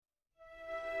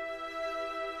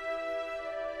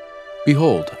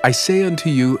Behold, I say unto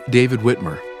you, David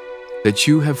Whitmer, that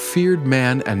you have feared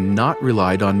man and not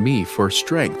relied on me for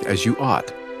strength as you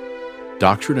ought.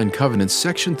 Doctrine and Covenants,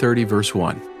 section 30, verse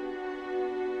 1.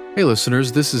 Hey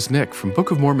listeners, this is Nick from Book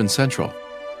of Mormon Central,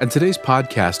 and today's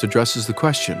podcast addresses the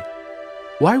question,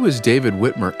 why was David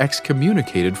Whitmer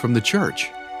excommunicated from the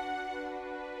church?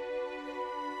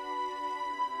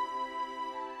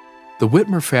 The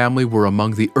Whitmer family were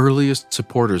among the earliest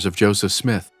supporters of Joseph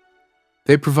Smith.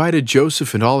 They provided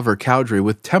Joseph and Oliver Cowdery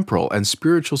with temporal and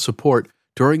spiritual support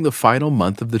during the final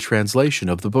month of the translation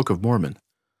of the Book of Mormon.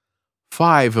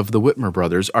 5 of the Whitmer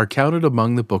brothers are counted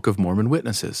among the Book of Mormon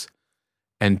witnesses,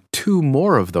 and 2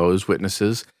 more of those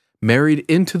witnesses married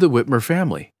into the Whitmer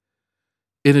family.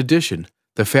 In addition,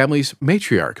 the family's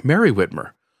matriarch, Mary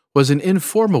Whitmer, was an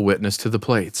informal witness to the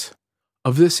plates.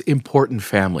 Of this important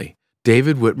family,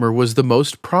 David Whitmer was the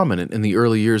most prominent in the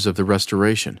early years of the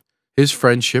Restoration. His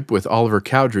friendship with Oliver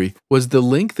Cowdery was the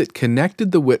link that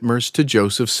connected the Whitmers to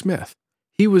Joseph Smith.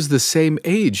 He was the same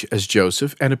age as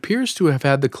Joseph and appears to have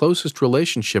had the closest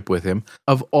relationship with him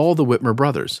of all the Whitmer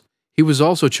brothers. He was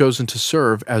also chosen to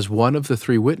serve as one of the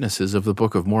 3 witnesses of the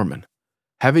Book of Mormon.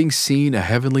 Having seen a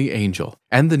heavenly angel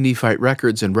and the Nephite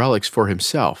records and relics for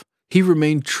himself, he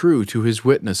remained true to his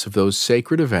witness of those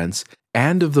sacred events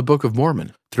and of the Book of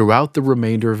Mormon throughout the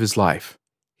remainder of his life.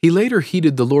 He later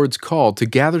heeded the Lord's call to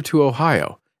gather to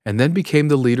Ohio and then became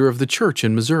the leader of the church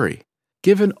in Missouri.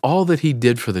 Given all that he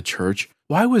did for the church,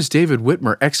 why was David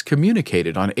Whitmer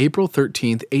excommunicated on April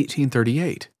 13,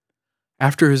 1838?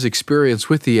 After his experience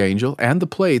with the angel and the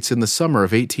plates in the summer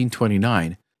of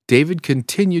 1829, David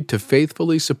continued to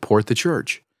faithfully support the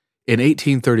church. In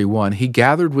 1831, he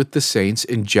gathered with the saints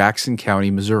in Jackson County,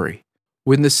 Missouri.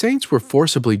 When the saints were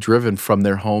forcibly driven from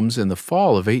their homes in the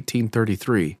fall of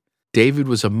 1833, David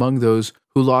was among those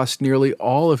who lost nearly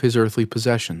all of his earthly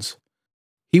possessions.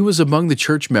 He was among the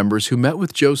church members who met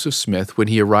with Joseph Smith when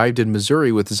he arrived in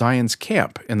Missouri with Zion's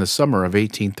Camp in the summer of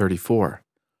 1834.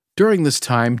 During this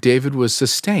time, David was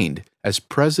sustained as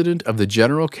president of the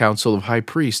General Council of High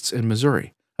Priests in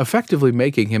Missouri, effectively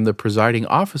making him the presiding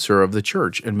officer of the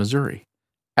church in Missouri.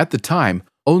 At the time,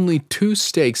 only 2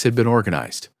 stakes had been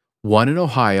organized, one in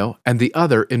Ohio and the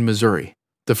other in Missouri.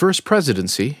 The first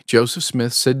presidency, Joseph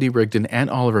Smith, Sidney Rigdon, and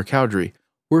Oliver Cowdery,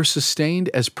 were sustained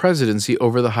as presidency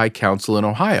over the High Council in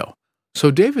Ohio.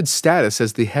 So David's status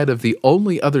as the head of the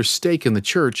only other stake in the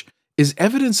church is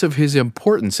evidence of his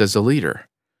importance as a leader.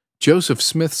 Joseph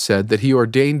Smith said that he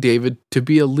ordained David to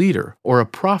be a leader or a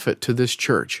prophet to this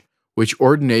church, which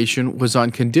ordination was on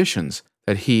conditions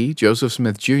that he, Joseph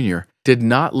Smith Jr., did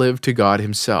not live to God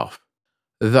himself.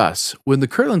 Thus, when the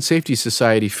Kirtland Safety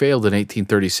Society failed in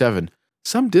 1837,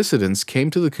 some dissidents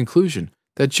came to the conclusion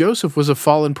that Joseph was a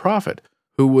fallen prophet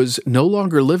who was no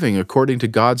longer living according to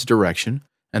God's direction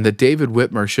and that David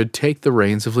Whitmer should take the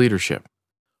reins of leadership.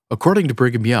 According to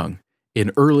Brigham Young,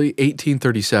 in early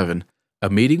 1837, a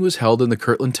meeting was held in the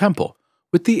Kirtland Temple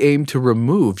with the aim to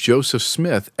remove Joseph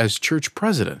Smith as church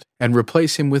president and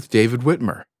replace him with David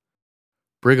Whitmer.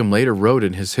 Brigham later wrote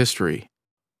in his history,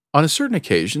 "On a certain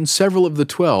occasion, several of the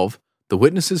 12, the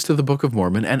witnesses to the Book of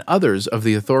Mormon, and others of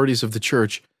the authorities of the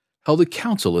church held a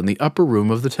council in the upper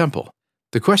room of the temple.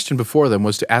 The question before them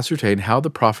was to ascertain how the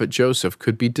prophet Joseph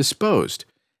could be disposed,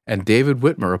 and David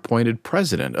Whitmer appointed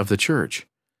president of the church.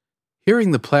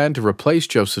 Hearing the plan to replace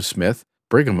Joseph Smith,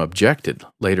 Brigham objected,"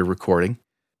 later recording,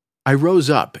 "I rose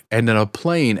up and in a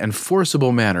plain and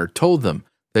forcible manner told them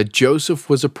that Joseph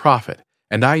was a prophet,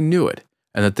 and I knew it,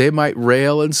 and that they might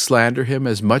rail and slander him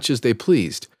as much as they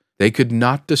pleased. They could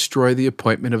not destroy the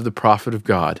appointment of the prophet of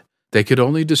God. They could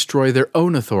only destroy their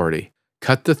own authority,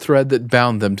 cut the thread that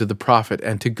bound them to the prophet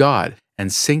and to God,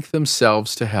 and sink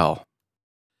themselves to hell."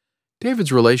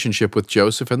 David's relationship with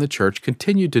Joseph and the church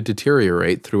continued to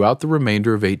deteriorate throughout the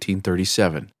remainder of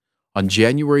 1837. On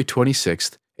January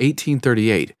 26,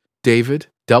 1838, David,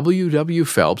 W. W.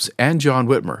 Phelps, and John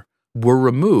Whitmer were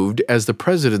removed as the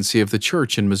presidency of the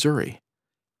church in Missouri.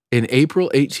 In April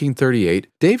 1838,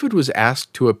 David was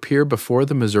asked to appear before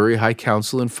the Missouri High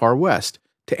Council in Far West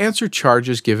to answer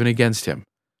charges given against him.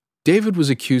 David was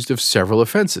accused of several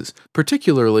offenses,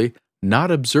 particularly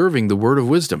not observing the word of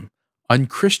wisdom,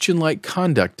 unchristian-like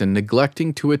conduct and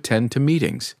neglecting to attend to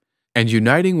meetings, and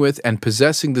uniting with and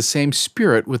possessing the same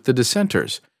spirit with the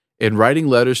dissenters, in writing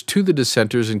letters to the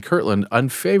dissenters in Kirtland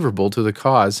unfavorable to the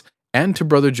cause and to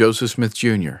Brother Joseph Smith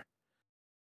Jr.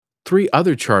 3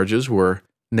 other charges were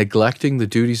neglecting the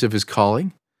duties of his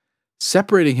calling,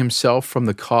 separating himself from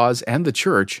the cause and the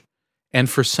church, and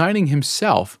for signing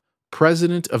himself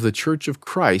president of the Church of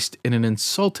Christ in an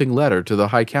insulting letter to the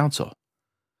High Council.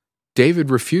 David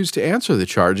refused to answer the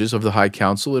charges of the High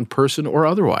Council in person or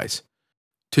otherwise.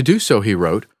 To do so, he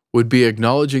wrote, would be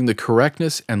acknowledging the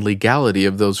correctness and legality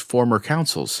of those former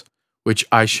councils, which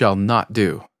I shall not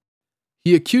do.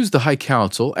 He accused the High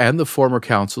Council and the former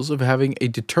councils of having a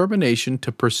determination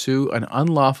to pursue an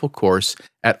unlawful course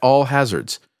at all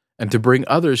hazards, and to bring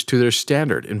others to their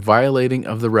standard in violating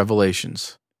of the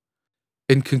revelations.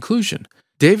 In conclusion,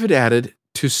 David added,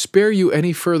 "To spare you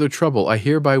any further trouble, I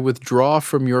hereby withdraw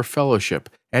from your fellowship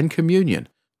and communion,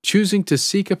 choosing to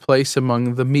seek a place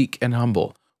among the meek and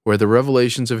humble, where the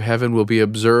revelations of heaven will be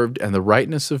observed and the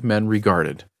rightness of men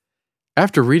regarded."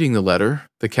 After reading the letter,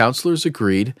 the counselors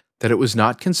agreed that it was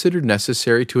not considered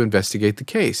necessary to investigate the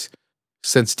case,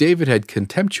 since David had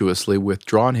contemptuously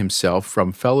withdrawn himself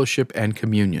from fellowship and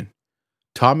communion.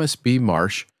 Thomas B.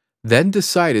 Marsh then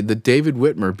decided that David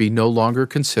Whitmer be no longer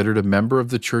considered a member of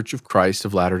the Church of Christ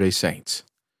of Latter-day Saints.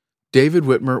 David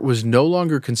Whitmer was no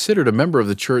longer considered a member of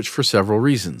the church for several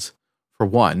reasons. For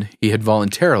one, he had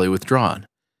voluntarily withdrawn.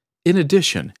 In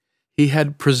addition, he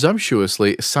had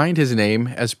presumptuously signed his name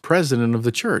as president of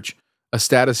the church, a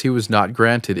status he was not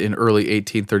granted in early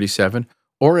 1837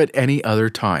 or at any other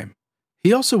time.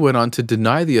 He also went on to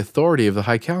deny the authority of the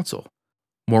High Council.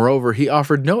 Moreover, he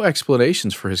offered no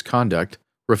explanations for his conduct,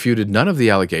 refuted none of the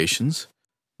allegations,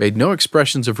 made no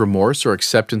expressions of remorse or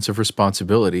acceptance of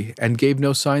responsibility, and gave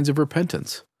no signs of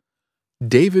repentance.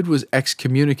 David was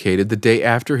excommunicated the day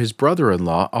after his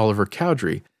brother-in-law, Oliver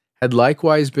Cowdery, had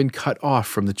likewise been cut off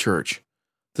from the church.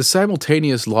 The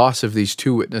simultaneous loss of these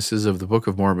two witnesses of the Book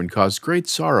of Mormon caused great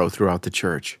sorrow throughout the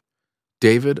church.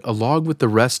 David, along with the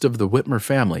rest of the Whitmer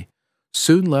family,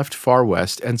 soon left Far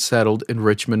West and settled in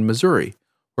Richmond, Missouri,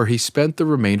 where he spent the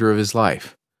remainder of his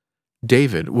life.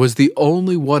 David was the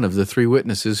only one of the three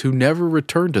witnesses who never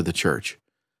returned to the church.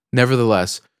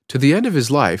 Nevertheless, to the end of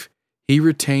his life, he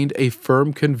retained a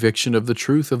firm conviction of the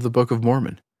truth of the Book of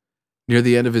Mormon. Near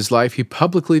the end of his life, he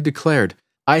publicly declared,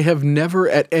 "I have never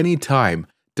at any time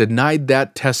denied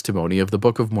that testimony of the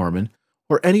Book of Mormon,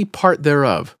 or any part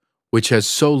thereof, which has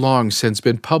so long since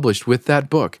been published with that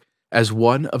book, as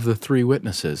one of the three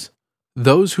witnesses.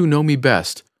 Those who know me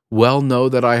best well know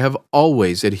that I have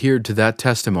always adhered to that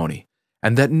testimony,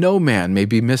 and that no man may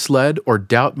be misled or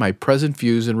doubt my present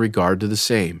views in regard to the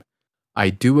same.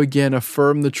 I do again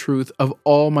affirm the truth of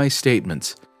all my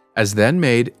statements, as then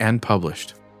made and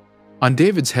published." On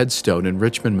David's headstone in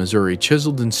Richmond, Missouri,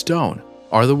 chiseled in stone,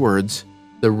 are the words,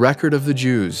 "The record of the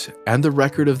Jews and the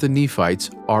record of the Nephites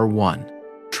are one.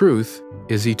 Truth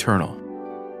is eternal."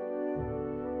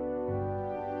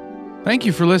 Thank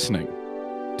you for listening.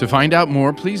 To find out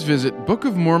more, please visit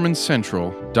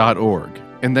bookofmormoncentral.org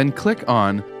and then click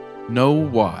on Know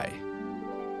Why.